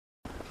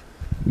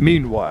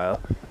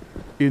Meanwhile,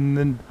 in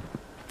the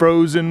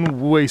frozen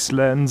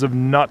wastelands of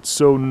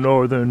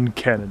not-so-northern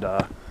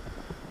Canada.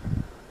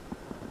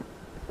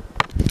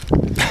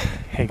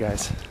 Hey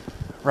guys,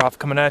 Ralph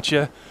coming at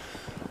you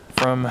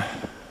from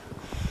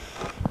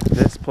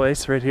this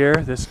place right here,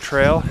 this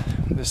trail.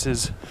 This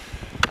is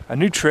a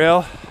new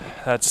trail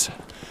that's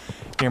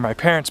near my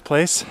parents'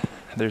 place.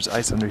 There's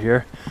ice under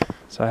here,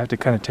 so I have to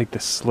kind of take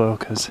this slow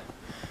because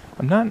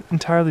I'm not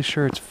entirely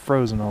sure it's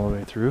frozen all the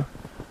way through.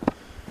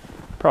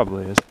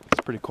 Probably is.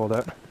 It's pretty cold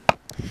out.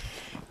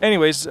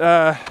 Anyways,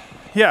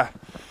 yeah.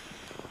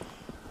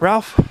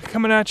 Ralph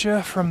coming at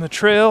you from the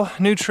trail,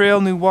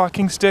 new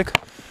walking stick.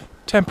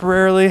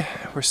 Temporarily,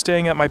 we're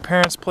staying at my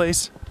parents'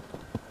 place.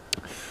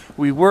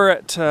 We were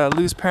at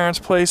Lou's parents'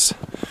 place,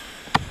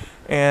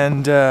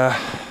 and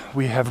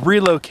we have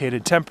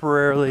relocated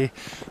temporarily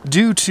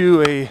due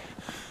to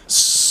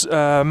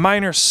a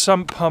minor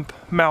sump pump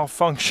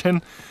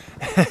malfunction.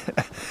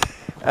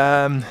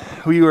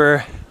 We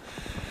were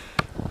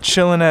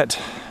chilling at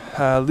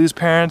Lou's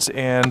parents,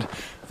 and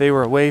they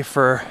were away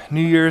for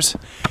New Year's,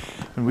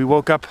 and we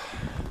woke up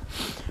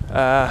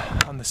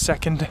on the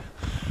 2nd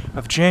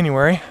of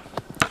January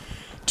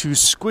to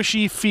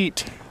squishy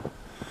feet,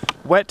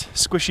 wet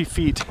squishy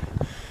feet,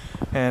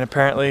 and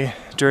apparently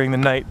during the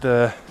night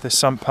the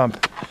sump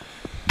pump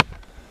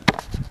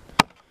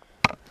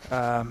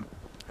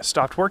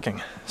stopped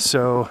working,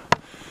 so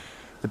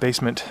the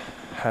basement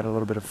had a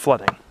little bit of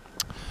flooding.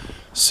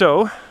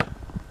 So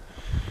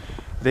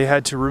they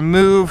had to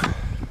remove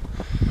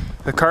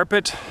the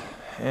carpet,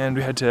 and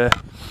we had to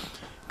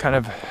kind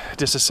of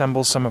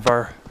disassemble some of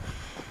our,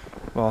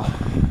 well,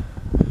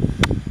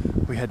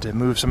 we had to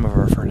move some of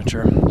our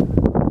furniture,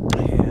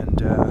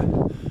 and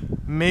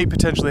may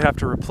potentially have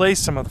to replace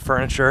some of the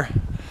furniture.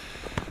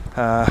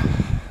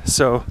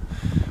 So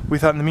we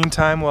thought in the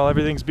meantime, while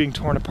everything's being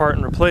torn apart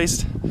and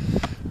replaced,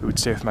 we would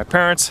stay with my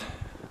parents.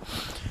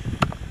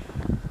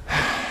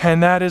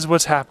 And that is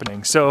what's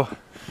happening. So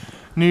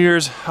New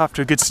Year's off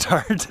to a good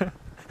start.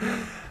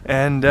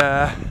 And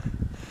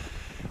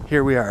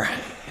here we are.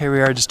 Here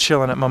we are just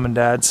chilling at Mom and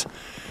Dad's,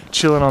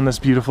 chilling on this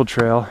beautiful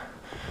trail.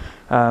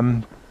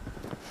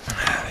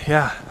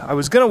 Yeah, I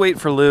was gonna wait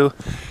for Lou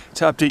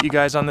to update you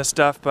guys on this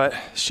stuff, but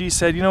she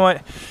said, you know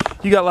what,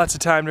 you got lots of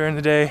time during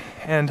the day,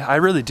 and I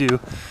really do.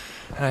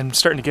 And I'm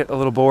starting to get a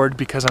little bored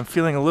because I'm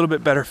feeling a little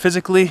bit better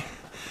physically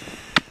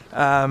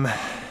and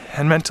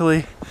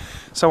mentally,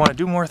 so I want to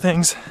do more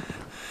things.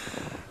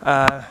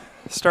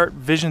 Start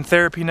vision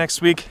therapy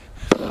next week,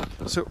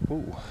 so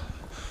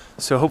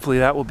hopefully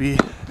that will be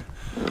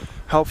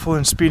helpful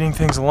in speeding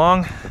things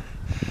along.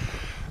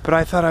 But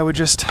I thought I would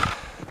just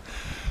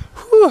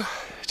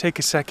take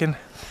a second,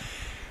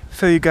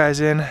 fill you guys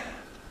in.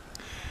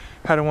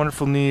 Had a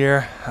wonderful New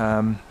Year,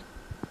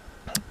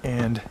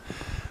 and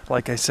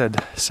like I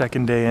said,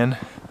 second day in,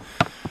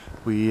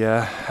 we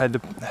had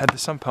the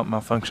sump pump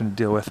malfunction to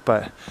deal with.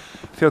 But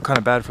I feel kind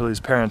of bad for Lou's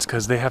parents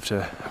because they have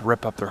to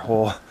rip up their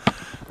whole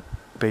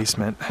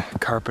basement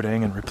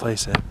carpeting and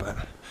replace it. But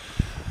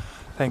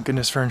thank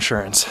goodness for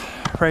insurance,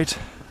 right?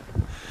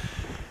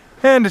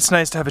 And it's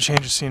nice to have a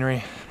change of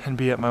scenery and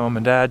be at my mom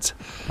and dad's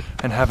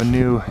and have a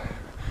new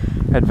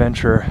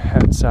adventure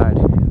outside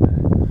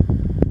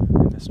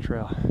in this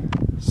trail.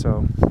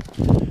 So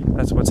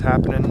that's what's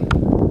happening.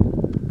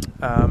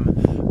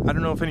 I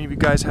don't know if any of you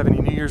guys have any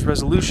New Year's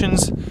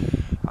resolutions.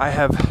 I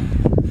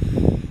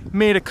have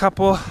made a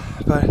couple,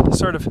 but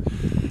sort of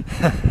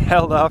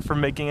held off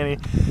from making any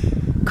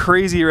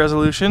crazy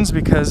resolutions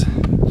because,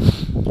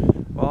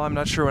 well, I'm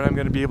not sure when I'm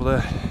going to be able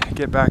to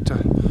get back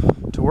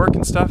to work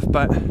and stuff.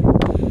 But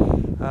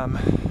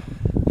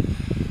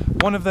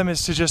one of them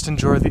is to just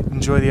enjoy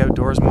the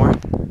outdoors more.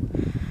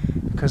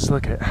 Because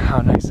look at how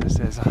nice this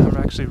is. I'm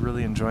actually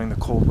really enjoying the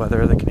cold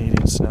weather, the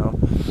Canadian snow,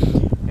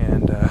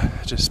 and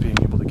just being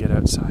able to get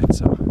outside.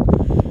 So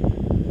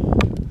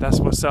that's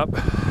what's up.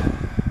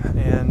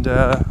 And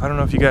I don't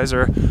know if you guys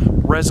are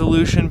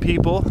resolution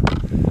people,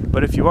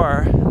 but if you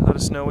are, let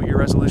us know what your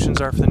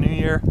resolutions are for the new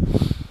year.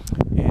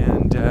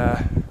 And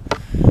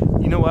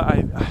you know what?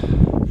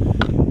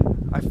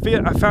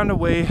 I found a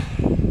way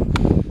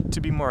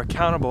to be more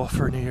accountable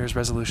for New Year's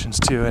resolutions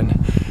too, and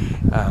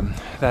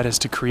that is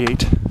to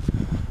create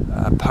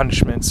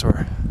punishments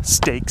or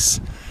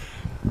stakes.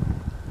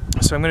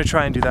 So I'm going to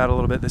try and do that a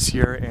little bit this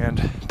year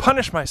and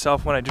punish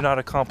myself when I do not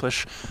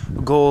accomplish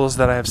goals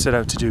that I have set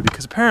out to do,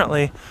 because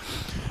apparently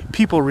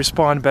people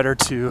respond better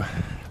to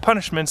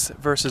punishments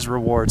versus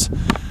rewards.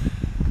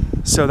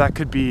 So that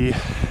could be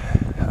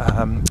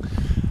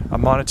a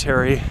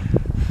monetary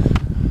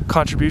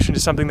contribution to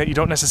something that you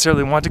don't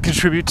necessarily want to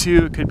contribute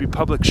to. It could be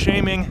public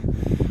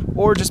shaming,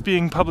 or just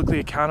being publicly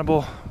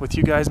accountable with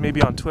you guys,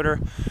 maybe on Twitter,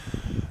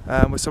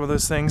 with some of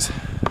those things.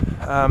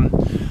 I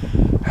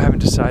haven't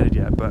decided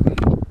yet, but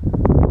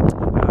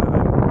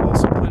I'm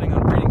also planning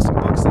on reading some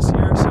books this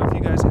year. So if you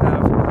guys have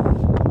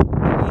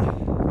any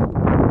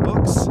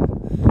books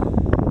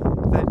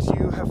that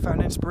you have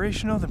found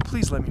inspirational, then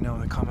please let me know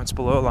in the comments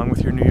below, along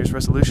with your New Year's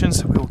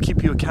resolutions. We will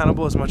keep you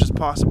accountable as much as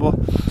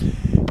possible.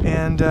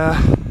 And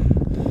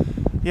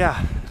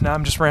yeah, now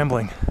I'm just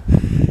rambling.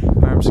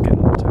 My arms are getting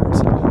a little tired,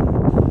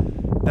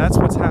 so that's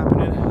what's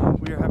happening.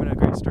 We are having a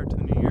great start to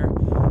the new year.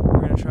 We're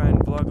going to try and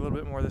vlog a little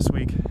bit more this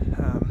week.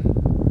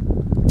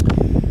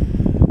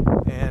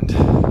 And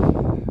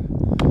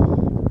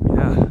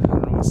yeah, I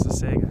don't know what to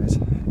say, guys.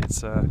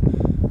 It's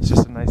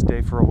just a nice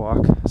day for a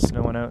walk,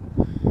 snowing out.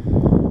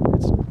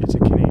 It's a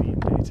Canadian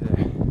day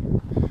today.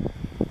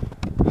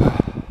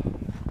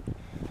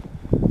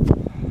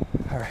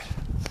 Alright.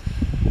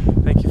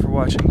 Thank you for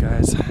watching,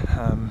 guys.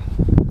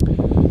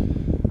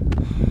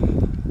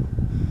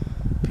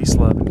 Peace,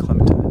 love, and